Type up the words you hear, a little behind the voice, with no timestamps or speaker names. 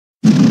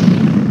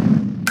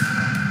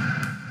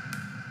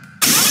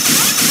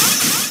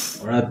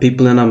Alright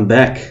people, and I'm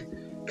back,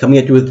 coming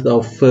at you with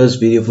our first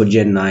video for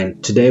Gen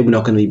 9. Today we're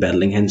not going to be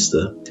battling, hence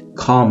the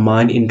calm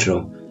mind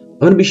intro. I'm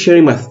going to be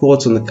sharing my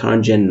thoughts on the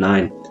current Gen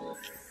 9.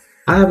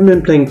 I haven't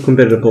been playing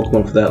competitive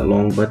Pokemon for that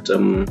long, but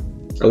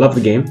I love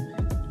the game.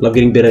 Love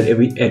getting better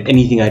at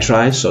anything I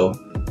try, so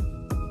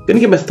I'm going to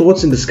get my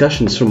thoughts and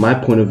discussions from my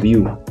point of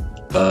view.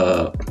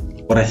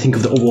 What I think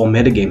of the overall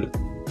metagame.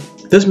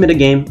 This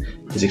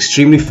metagame is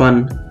extremely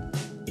fun,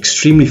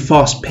 extremely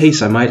fast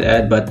paced I might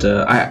add, but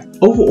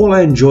overall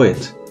I enjoy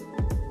it,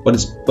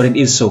 what it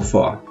is so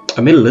far.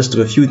 I made a list of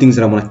a few things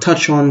that I want to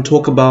touch on,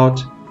 talk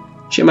about,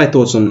 share my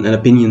thoughts on and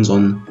opinions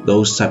on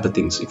those type of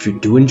things. If you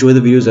do enjoy the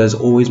videos, as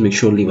always, make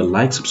sure to leave a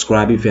like,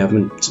 subscribe if you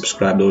haven't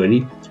subscribed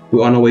already.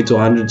 We're on our way to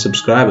 100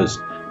 subscribers,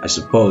 I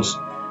suppose.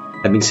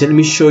 That being said, let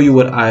me show you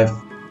what I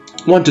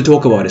want to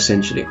talk about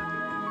essentially.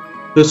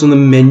 First on the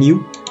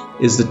menu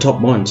is the top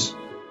ones.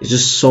 There's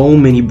just so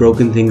many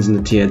broken things in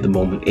the tier at the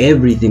moment.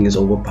 Everything is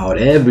overpowered,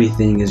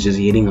 everything is just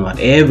hitting hard,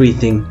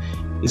 everything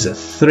is a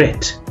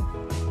threat.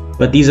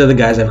 But these are the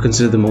guys I've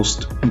considered the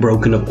most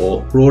broken of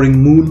all.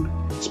 Roaring Moon,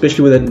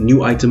 especially with that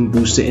new item,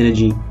 Booster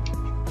Energy.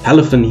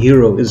 Elephant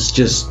Hero is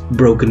just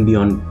broken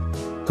beyond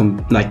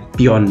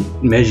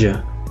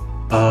measure.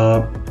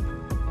 I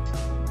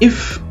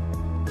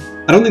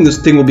don't think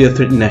this thing will be a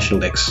threat in National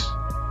Dex,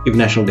 if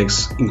National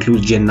Dex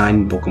includes Gen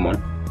 9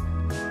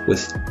 Pokemon,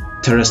 with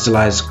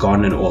Terrestrialize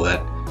gone and all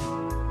that.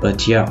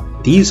 But yeah,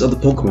 these are the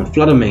Pokemon.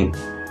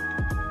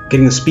 Fluttermane,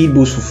 getting a speed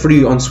boost for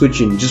free on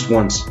switching just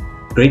once.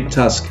 Great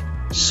Tusk,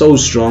 so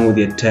strong with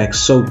the attack,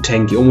 so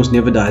tanky, almost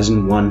never dies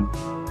in one.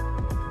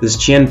 This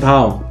Chien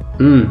Pao,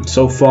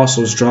 so fast,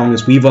 so strong.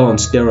 This Weavile on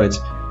steroids,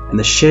 and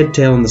the Shed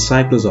Tail and the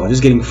Cyclozar,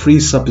 just getting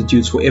free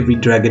substitutes for every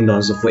Dragon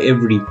Dance, for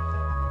every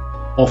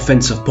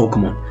offensive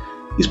Pokemon.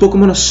 These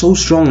Pokemon are so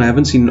strong. I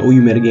haven't seen an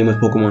OU metagame with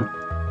Pokemon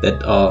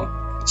that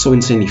are so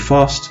insanely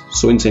fast,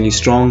 so insanely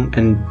strong,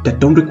 and that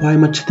don't require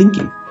much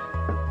thinking.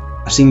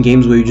 I've seen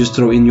games where you just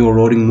throw in your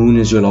Roaring Moon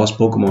as your last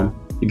Pokemon.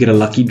 You get a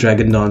lucky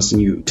Dragon Dance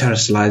and you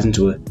Terrestrialize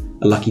into a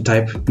lucky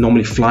type,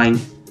 normally flying.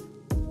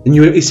 Then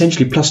you're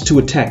essentially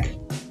 +2 attack,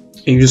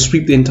 and you just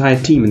sweep the entire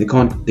team, and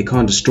they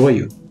can't destroy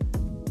you.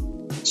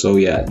 So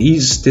yeah,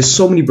 there's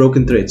so many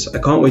broken threads. I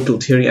can't wait till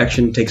tier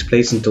reaction takes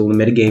place, until the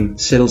metagame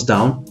settles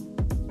down,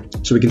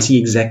 so we can see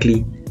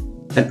exactly.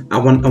 And I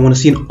want to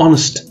see an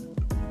honest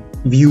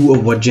view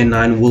of what Gen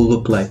 9 will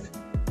look like,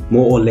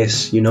 more or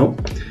less, you know.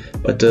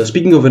 But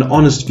speaking of an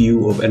honest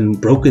view of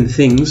and broken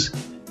things,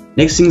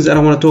 next things that I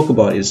want to talk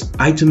about is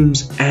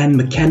items and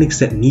mechanics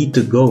that need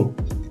to go.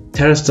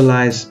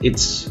 Terrestrialize,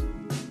 it's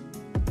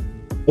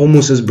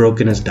almost as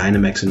broken as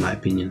Dynamax in my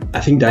opinion. I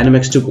think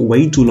Dynamax took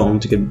way too long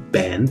to get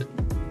banned,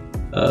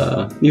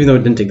 even though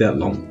it didn't take that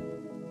long.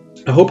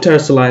 I hope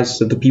Terrestrialize,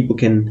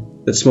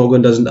 that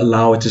Smogon doesn't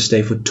allow it to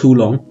stay for too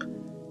long.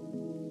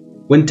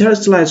 When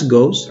Terrestrialize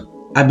goes,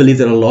 I believe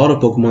that a lot of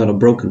Pokemon that are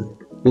broken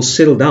will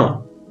settle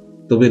down.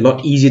 They'll be a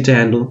lot easier to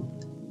handle,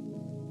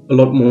 a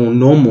lot more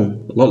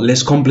normal, a lot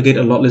less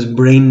complicated, a lot less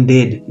brain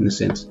dead in a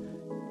sense.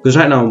 Because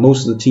right now,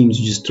 most of the teams,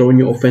 you just throw in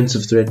your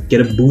offensive threat, get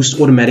a boost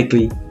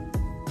automatically,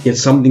 get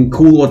something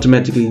cool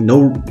automatically,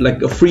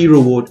 like a free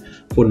reward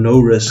for no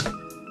risk.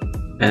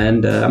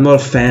 And I'm not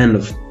a fan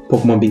of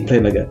Pokemon being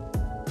played like that.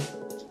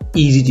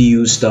 Easy to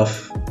use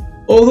stuff.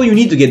 Although you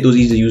need to get those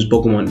easy to use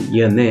Pokemon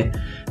here and there,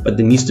 but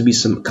there needs to be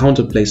some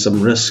counterplay,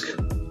 some risk.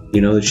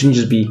 You know, it shouldn't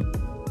just be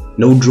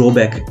no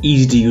drawback,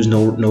 easy to use,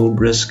 no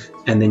risk,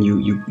 and then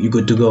you're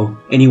good to go.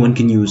 Anyone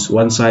can use,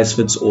 one size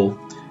fits all.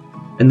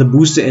 And the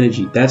Booster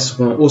Energy, that's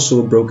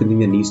also a broken thing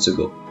that needs to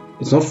go.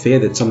 It's not fair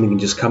that something can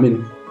just come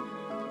in,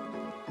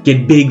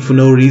 get big for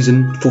no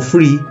reason, for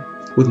free,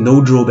 with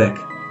no drawback,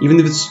 even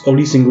if it's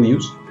only single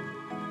use.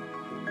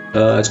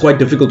 It's quite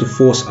difficult to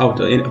force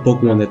out a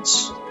Pokemon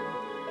that's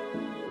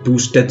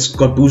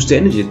got Booster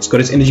Energy. It's got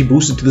its energy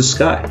boosted to the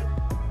sky.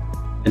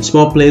 And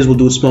small players will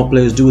do what small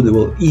players do. They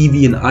will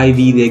EV and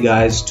IV their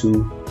guys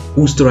to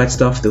boost the right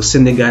stuff. They'll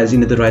send their guys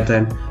in at the right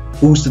time,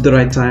 boost at the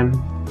right time,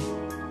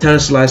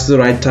 Terrestrialize to the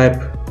right type,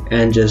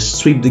 and just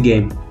sweep the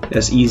game.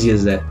 As easy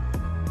as that.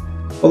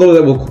 Although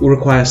that will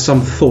require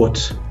some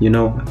thought, you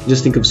know.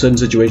 Just think of certain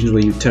situations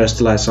where you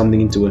Terrestrialize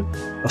something into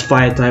a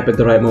fire type at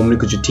the right moment,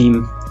 because your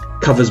team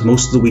covers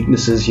most of the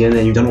weaknesses here, and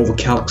then you've done all the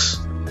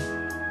calcs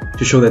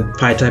to show that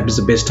fire type is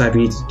the best type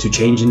you need to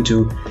change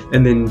into,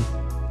 and then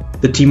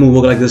the team will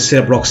work like this,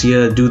 set up rocks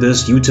here, do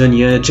this, U-turn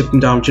here, chip them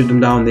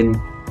down,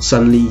 then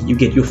suddenly you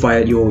get your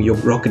fire, your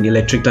rock and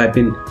electric type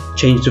in,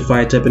 change to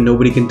fire type, and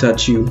nobody can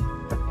touch you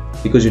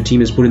because your team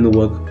has put in the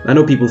work. I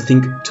know people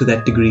think to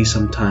that degree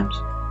sometimes,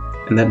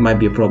 and that might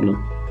be a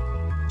problem.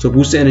 So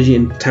Booster Energy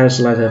and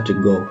Terrestrialize have to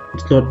go.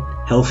 It's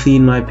not healthy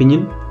in my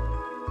opinion.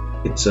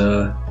 It's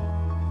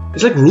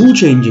like rule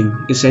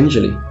changing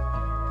essentially.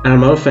 And I'm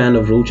not a fan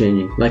of rule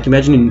changing. Like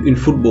imagine in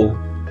football,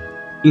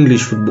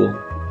 English football,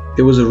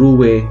 there was a rule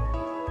where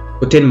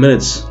for 10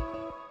 minutes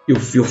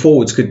your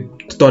forwards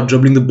could start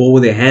dribbling the ball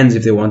with their hands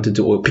if they wanted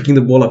to, or picking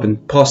the ball up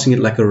and passing it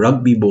like a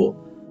rugby ball.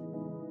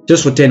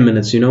 Just for 10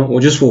 minutes, you know,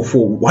 or just for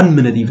 1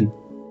 minute even.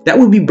 That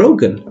would be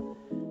broken.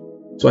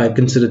 So I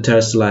consider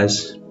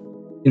Terrestrialize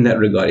in that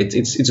regard.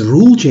 It's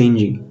rule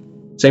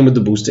changing. Same with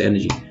the booster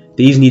energy.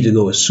 These need to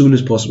go as soon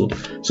as possible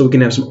so we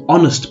can have some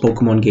honest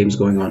Pokemon games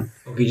going on.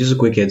 Okay, just a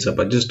quick heads up.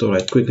 I just thought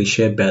I'd quickly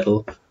share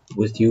battle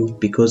with you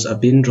because I've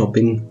been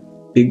dropping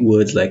big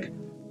words like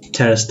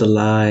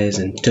Terrestrialize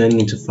and turning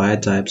into fire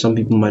type. Some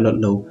people might not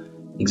know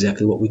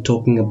exactly what we're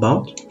talking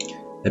about.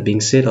 That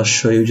being said, I'll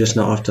show you just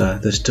now after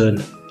this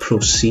turn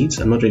proceeds.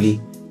 I'm not really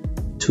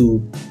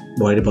too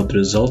worried about the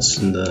results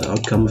and the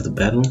outcome of the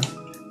battle.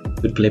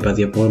 Good play by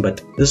the opponent,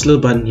 but this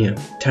little button here,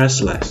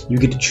 Terrestrialize, you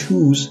get to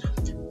choose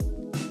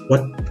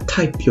what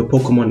type your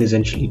Pokemon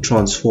essentially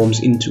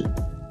transforms into.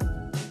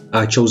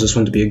 I chose this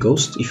one to be a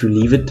ghost. If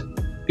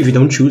you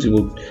don't choose, it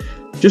will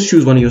just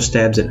choose one of your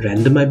stabs at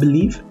random, I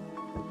believe.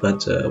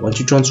 But once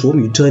you transform,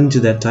 you turn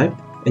into that type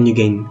and you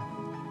gain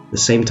the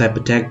same type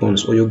attack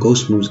bonus, or your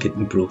ghost moves get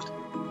improved.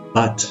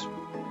 But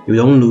you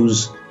don't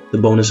lose the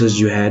bonuses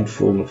you had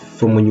from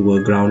when you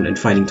were ground and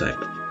fighting type,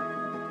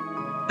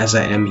 as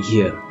I am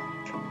here.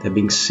 That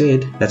being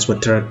said, that's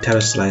what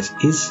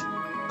Terrestrialize is.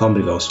 Can't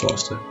believe I was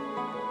faster.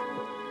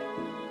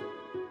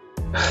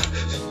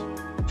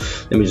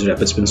 Let me just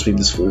rapid spin sweep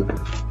this fool.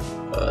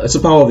 It's the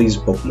power of these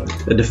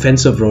Pokemon. A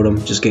defensive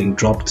Rotom just getting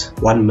dropped,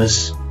 one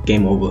miss,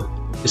 game over.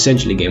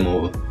 Essentially game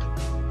over.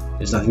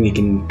 There's nothing they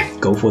can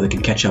go for that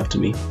can catch up to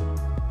me.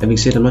 That being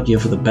said, I'm not here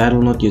for the battle,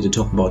 I'm not here to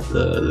talk about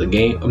the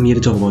game. I'm here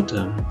to talk about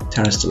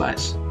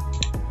Terrestrialize.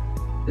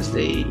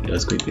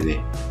 Let's quickly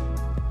there.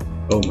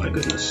 Oh my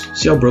goodness.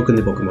 See how broken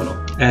the Pokemon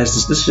are.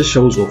 As this just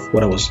shows off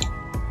what I was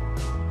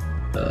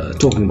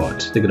talking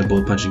about. They're gonna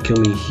bullet punch and kill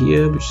me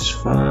here, which is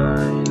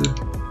fine.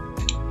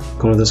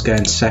 Come with this guy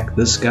and sack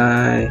this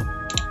guy,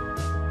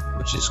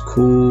 which is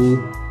cool.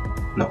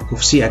 Now,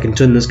 see, I can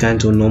turn this guy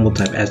into a normal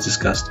type as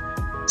discussed.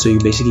 So you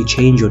basically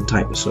change your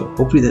type. So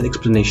hopefully that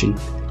explanation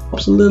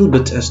helps a little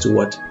bit as to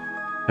what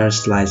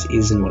Terrestrialize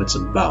is and what it's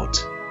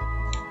about.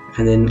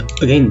 And then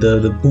again,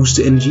 the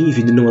booster energy, if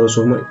you didn't know what I was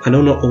talking about, I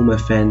know not all my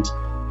fans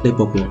play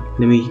Pokemon.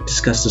 Let me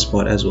discuss this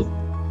part as well.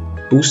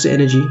 Booster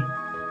energy,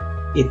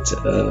 it's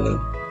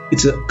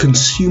a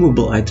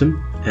consumable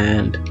item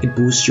and it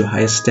boosts your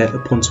highest stat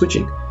upon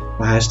switching.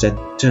 My highest stat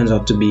turns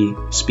out to be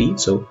speed,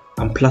 so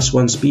I'm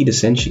 +1 speed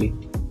essentially.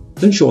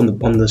 Don't show on the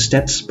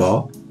stats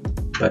bar,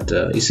 but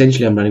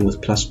essentially I'm running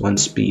with +1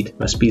 speed.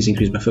 My speed is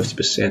increased by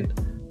 50%,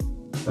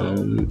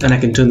 and I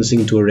can turn this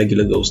thing into a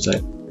regular ghost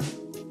type.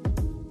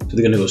 So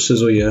they're gonna go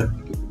Sizzle here,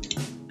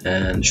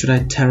 and should I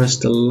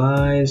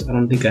Terrestrialize? I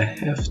don't think I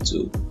have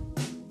to,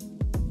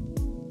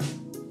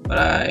 but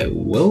I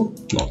will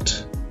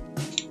not.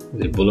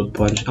 They bullet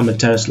punch. I'm gonna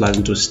Terrestrialize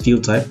into a steel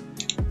type,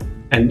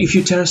 and if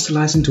you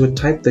Terrestrialize into a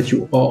type that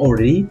you are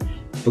already,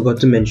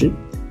 forgot to mention,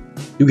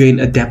 you gain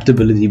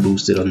adaptability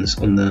boosted on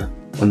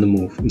the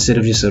move instead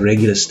of just a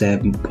regular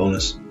stab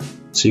bonus.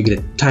 So you get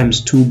a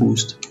 ×2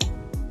 boost.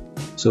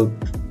 So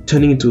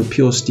turning into a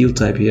pure steel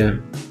type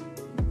here.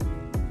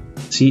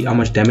 See how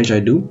much damage I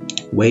do?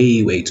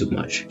 Way too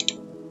much.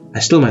 I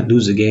still might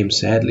lose the game,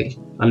 sadly,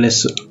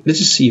 unless let's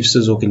just see if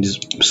Sizzle can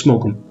just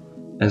smoke him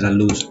as I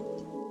lose.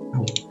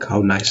 Oh,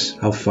 how nice,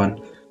 how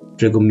fun.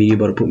 Draco Meteor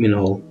about to put me in a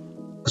hole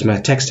because my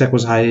attack stack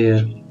was higher.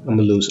 I'm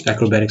gonna lose.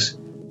 Acrobatics.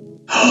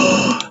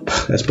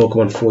 That's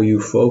Pokemon for you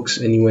folks.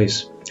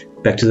 Anyways,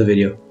 back to the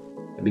video.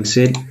 That being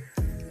said,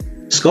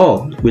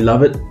 Skull, we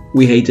love it,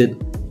 we hate it,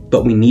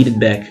 but we need it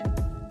back.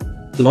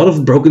 A lot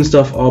of broken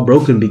stuff are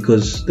broken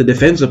because the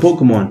defensive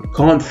Pokemon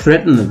can't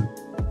threaten them,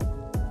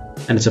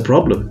 and it's a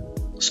problem.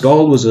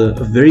 Skull was a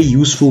very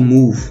useful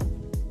move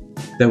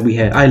that we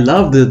had. I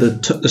love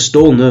the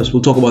stall nerfs,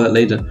 we'll talk about that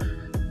later,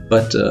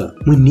 but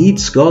we need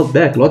Skull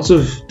back. Lots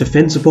of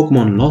defensive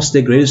Pokemon lost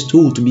their greatest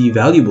tool to be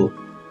valuable.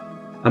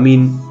 I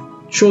mean,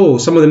 sure,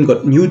 some of them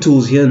got new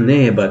tools here and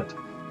there, but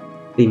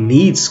they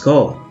need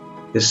Skull.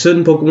 There's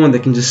certain Pokemon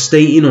that can just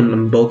stay in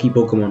on bulky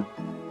Pokemon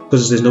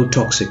because there's no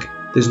Toxic,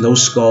 there's no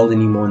Skull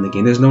anymore in the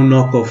game, there's no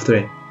knockoff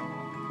threat.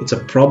 It's a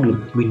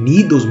problem. We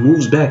need those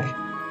moves back.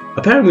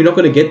 Apparently we're not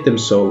going to get them,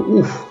 so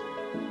oof.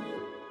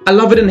 I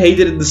love it and hate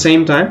it at the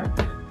same time.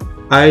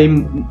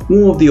 I'm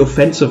more of the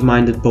offensive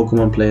minded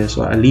Pokemon player,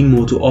 so I lean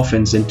more to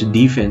offense than to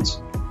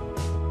defense.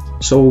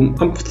 So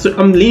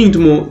I'm leaning to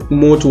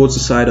more towards the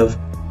side of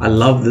I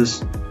love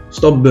this.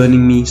 Stop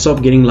burning me.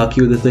 Stop getting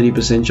lucky with the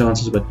 30%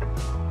 chances. But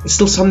it's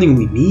still something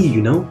we need,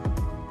 you know.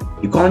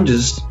 You can't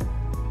just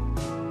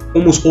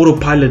almost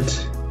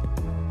autopilot.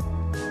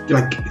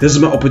 Like, this is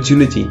my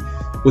opportunity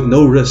with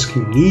no risk.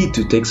 You need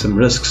to take some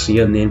risks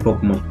here and there in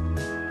Pokemon.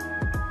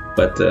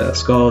 But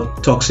Skull,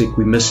 Toxic,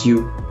 we miss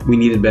you. We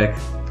need it back.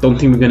 Don't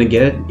think we're gonna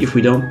get it. If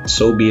we don't,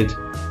 so be it.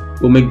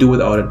 We'll make do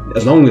without it.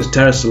 As long as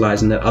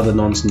Terrestrialize and that other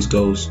nonsense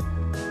goes.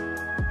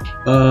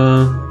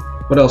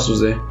 What else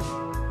was there?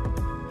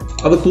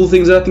 Other cool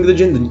things that I think of the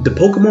gen. The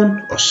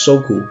Pokemon are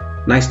so cool.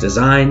 Nice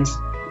designs,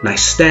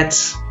 nice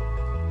stats,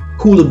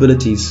 cool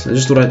abilities. I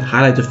just thought I'd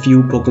highlight a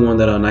few Pokemon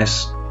that are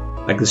nice,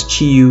 like this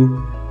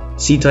Chi-Yu,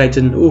 Sea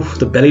Titan. Oof,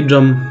 the Belly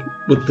Drum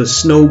with the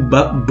snow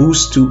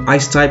boost to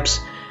ice types.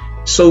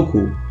 So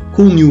cool.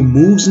 Cool new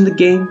moves in the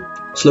game.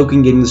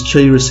 Slowking getting this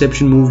chilly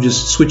reception move,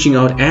 just switching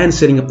out and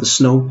setting up the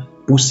snow,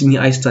 boosting the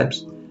ice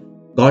types.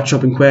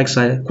 Garchomp and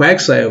Quagsire.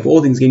 Quagsire, of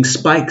all things, getting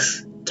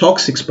spikes.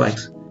 Toxic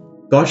spikes.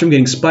 Garchomp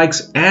getting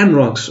spikes and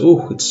rocks.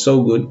 Oh, it's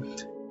so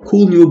good.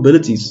 Cool new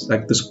abilities,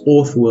 like this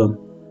Earthworm.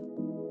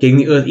 Getting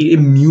the Earth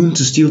immune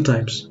to steel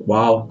types.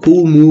 Wow.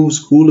 Cool moves,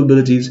 cool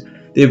abilities.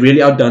 They've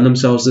really outdone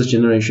themselves this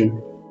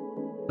generation.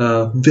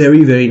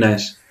 Very, very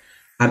nice.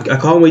 I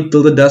can't wait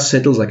till the dust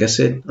settles, like I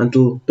said,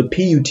 until the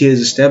PU tier is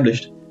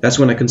established. That's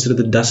when I consider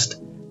the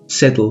dust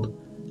settled.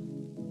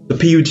 The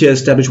PU tier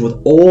established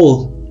with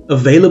all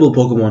available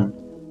Pokemon.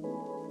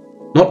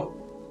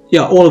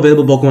 All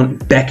available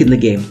Pokemon back in the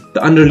game.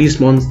 The unreleased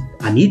ones,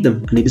 I need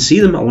them. I need to see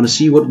them. I want to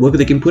see what work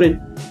they can put in.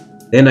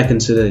 Then I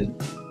consider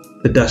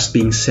the dust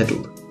being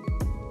settled.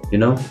 You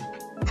know?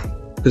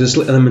 Because there's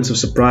still elements of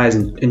surprise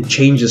and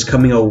changes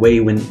coming our way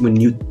when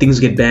new things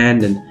get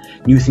banned and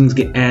new things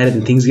get added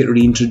and things get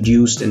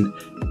reintroduced and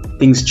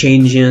things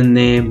change here and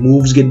there.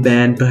 Moves get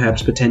banned,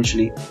 perhaps,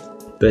 potentially.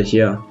 But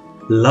yeah,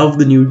 love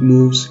the new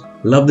moves.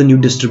 Love the new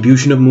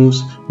distribution of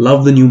moves.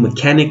 Love the new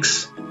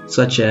mechanics,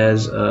 such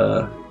as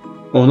new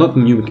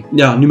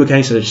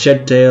mechanics such as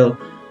Shed Tail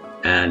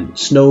and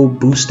Snow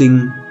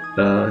boosting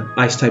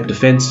Ice type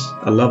defense.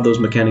 I love those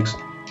mechanics.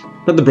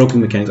 Not the broken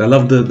mechanics. I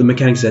love the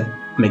mechanics that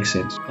make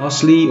sense.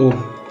 Lastly, or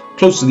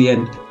close to the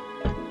end,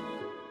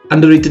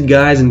 underrated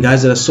guys and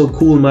guys that are so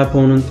cool in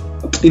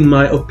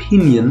my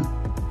opinion,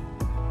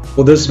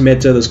 for this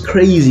meta, this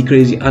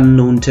crazy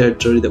unknown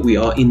territory that we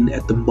are in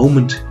at the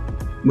moment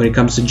when it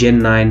comes to Gen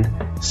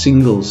 9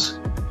 singles,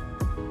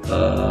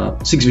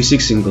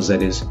 6v6 singles,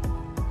 that is.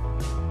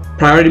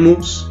 Priority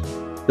moves,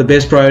 the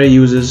best priority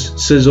users,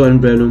 Scizor and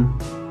Breloom.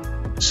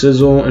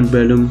 Scizor and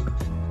Breloom,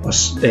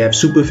 they have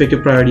super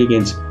effective priority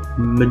against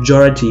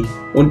majority,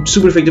 or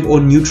super effective or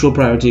neutral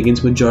priority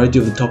against majority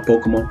of the top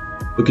Pokemon.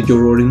 Look at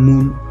your Roaring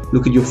Moon,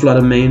 look at your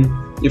Flutter Mane,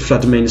 if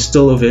Flutter Mane is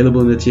still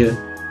available in the tier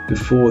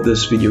before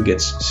this video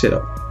gets set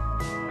up.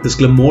 This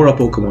Glamora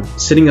Pokemon,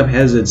 setting up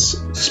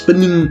hazards,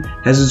 spinning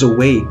hazards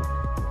away,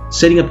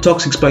 setting up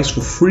toxic spikes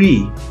for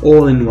free,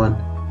 all in one.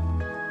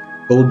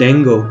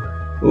 Goldango.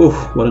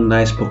 Oh, what a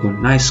nice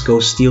Pokemon. Nice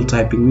Ghost Steel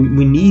typing.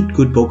 We need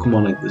good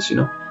Pokemon like this, you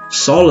know?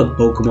 Solid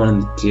Pokemon in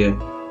the tier.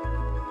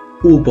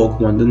 Cool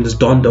Pokemon. Then this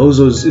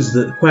Dondozo is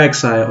the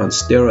Quagsire on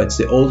steroids,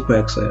 the old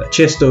Quagsire.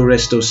 Chesto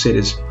Resto set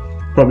is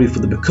probably for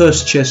the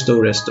cursed Chesto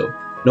Resto.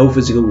 No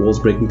physical walls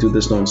breaking through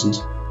this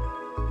nonsense.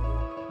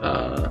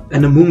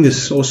 And Amoonguss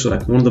is also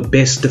like one of the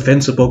best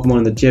defensive Pokemon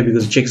in the tier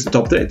because it checks the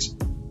top threats.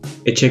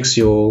 It checks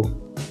your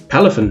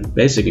Palafin,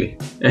 basically.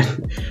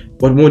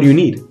 What more do you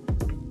need?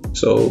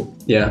 So,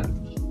 yeah.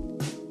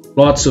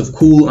 Lots of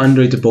cool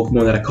underrated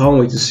Pokemon that I can't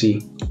wait to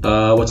see.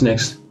 What's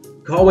next?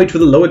 Can't wait for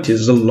the lower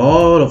tiers. There's a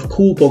lot of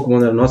cool Pokemon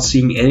that I'm not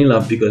seeing any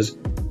love because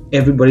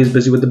everybody's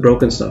busy with the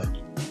broken stuff.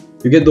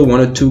 You get the one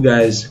or two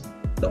guys,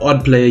 the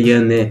odd player here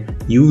and there,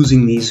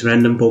 using these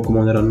random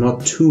Pokemon that are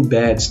not too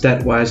bad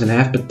stat-wise and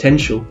have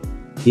potential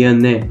here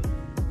and there.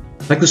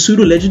 Like the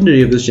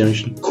pseudo-legendary of this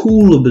generation.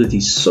 Cool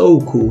abilities, so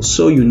cool,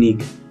 so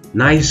unique.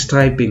 Nice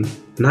typing,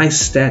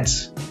 nice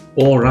stats,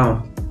 all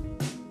around.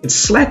 It's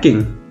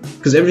slacking,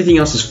 because everything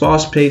else is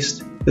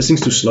fast-paced. This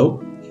thing's too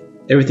slow.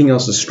 Everything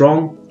else is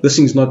strong. This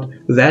thing's not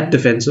that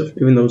defensive,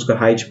 even though it's got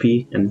high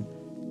HP and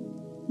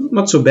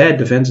not so bad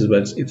defenses,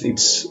 but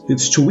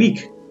it's too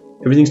weak.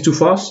 Everything's too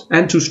fast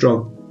and too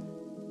strong.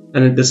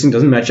 And this thing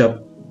doesn't match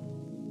up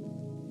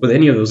with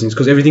any of those things,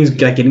 because everything's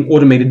like getting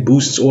automated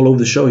boosts all over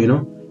the show, you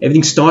know?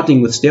 Everything's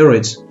starting with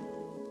steroids.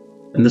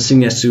 And this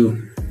thing has to,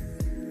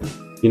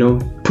 you know,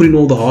 put in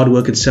all the hard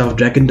work itself,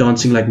 dragon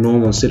dancing like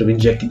normal instead of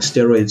injecting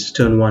steroids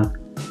turn 1.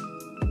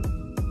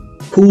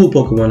 Cool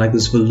Pokemon like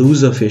this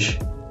Veluza fish.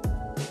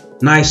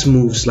 Nice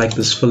moves like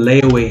this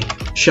Fillet Away,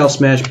 Shell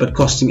Smash but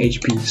costing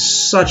HP.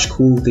 Such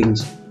cool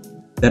things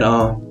that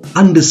are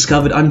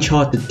undiscovered,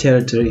 uncharted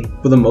territory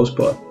for the most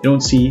part. You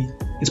don't see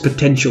its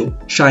potential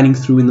shining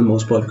through in the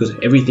most part because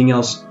everything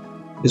else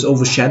is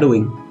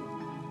overshadowing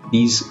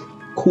these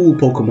cool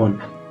Pokemon.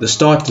 The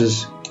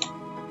starters,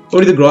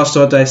 only the grass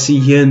starter I see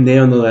here and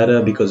there on the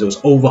ladder because it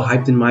was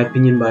overhyped in my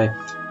opinion by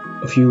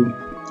a few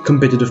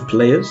competitive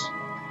players.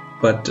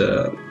 But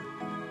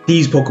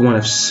these Pokemon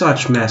have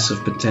such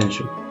massive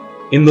potential.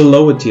 In the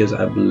lower tiers,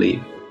 I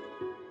believe.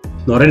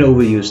 Not an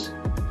overused.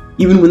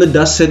 Even when the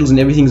dust settles and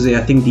everything's there,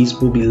 I think these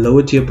will be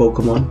lower tier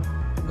Pokemon.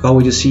 Can't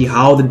wait to see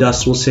how the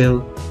dust will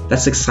settle.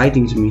 That's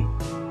exciting to me.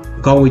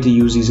 I can't wait to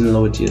use these in the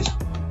lower tiers.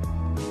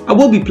 I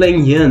will be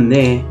playing here and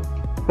there.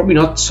 Probably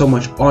not so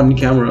much on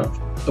camera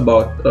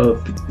about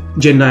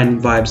Gen 9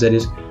 vibes, that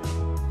is.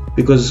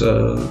 Because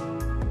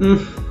I'm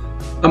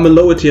a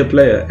lower tier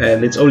player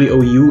and it's only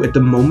OU at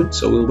the moment.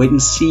 So we'll wait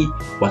and see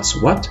what's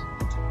what.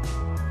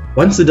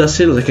 Once the dust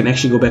settles, I can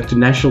actually go back to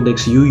National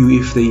Dex UU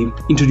if they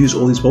introduce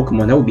all these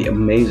Pokemon. That would be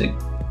amazing.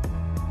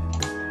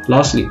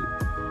 Lastly,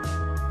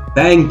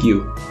 thank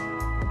you.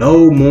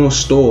 No more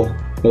store.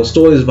 Well,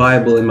 store is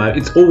viable in my...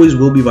 It always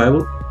will be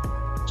viable.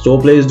 Store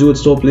players do what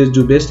store players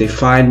do best. They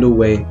find a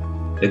way.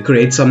 They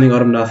create something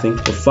out of nothing.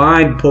 They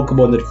find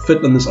Pokemon that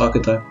fit on this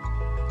archetype.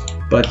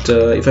 But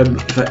if I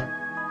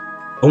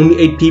only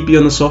 8 PP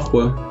on the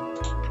software,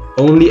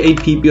 only 8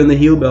 PP on the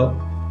heal bell,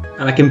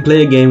 and I can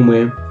play a game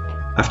where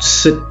I have to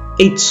sit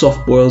 8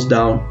 soft boils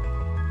down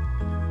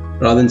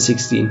rather than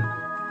 16.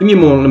 Give me a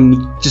moment, let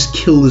me just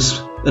kill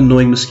this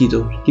annoying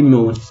mosquito. Give me a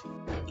moment.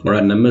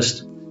 Alright, and I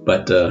missed.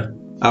 But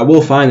I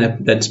will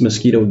find that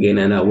mosquito again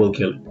and I will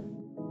kill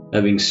it.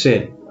 That being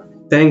said,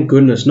 thank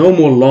goodness, no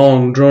more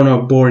long, drawn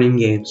out, boring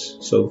games.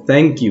 So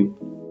thank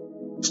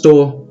you.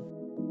 Store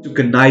took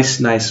a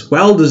nice,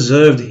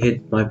 well-deserved hit,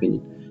 in my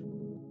opinion.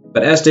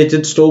 But as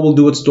stated, Store will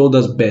do what Store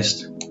does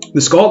best.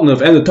 The Scarlet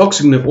nerf and the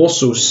Toxic nerf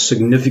also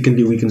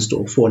significantly weaken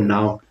Store for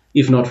now,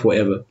 if not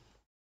forever.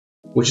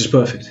 Which is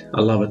perfect.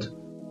 I love it.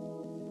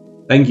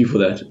 Thank you for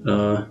that.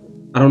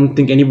 I don't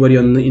think anybody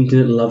on the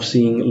internet loves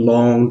seeing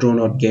long,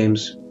 drawn-out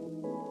games.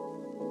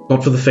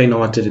 Not for the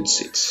faint-hearted.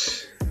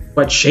 It's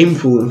quite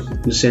shameful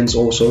in a sense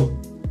also.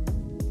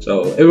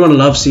 So everyone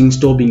loves seeing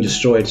Store being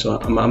destroyed. So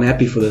I'm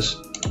happy for this.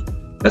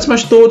 That's my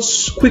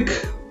thoughts.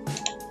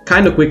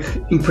 Kind of quick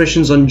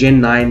impressions on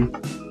Gen 9.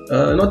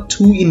 Not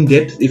too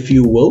in-depth, if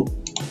you will.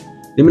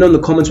 Let me know in the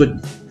comments what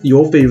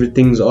your favorite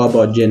things are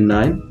about Gen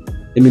 9.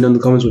 Let me know in the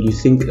comments what you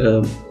think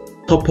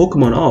top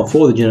Pokemon are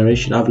for the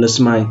generation. I've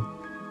listed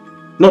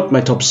not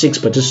my top 6,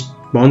 but just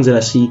ones that I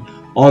see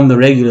on the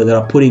regular that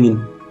are putting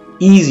in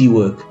easy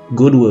work,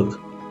 good work.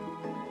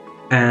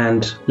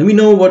 And let me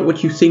know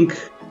what you think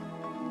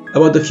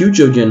about the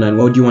future of Gen 9.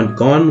 What do you want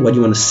gone? What do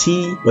you want to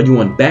see? What do you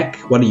want back?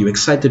 What are you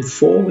excited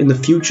for in the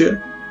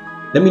future?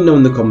 Let me know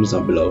in the comments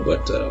down below.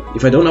 But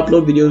if I don't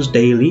upload videos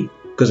daily,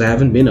 because I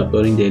haven't been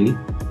uploading daily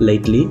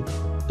lately,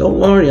 don't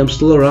worry, I'm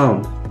still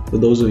around. For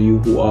those of you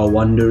who are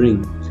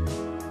wondering.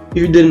 If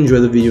you did enjoy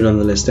the video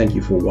nonetheless, thank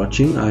you for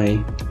watching.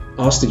 I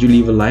ask that you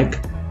leave a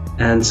like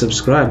and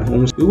subscribe.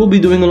 We will be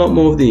doing a lot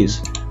more of these.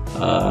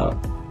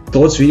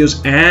 Thoughts,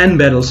 videos and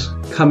battles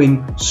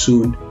coming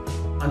soon.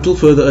 Until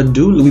further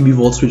ado, Louis B.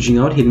 Vault switching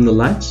out, hitting the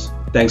lights.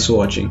 Thanks for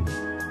watching.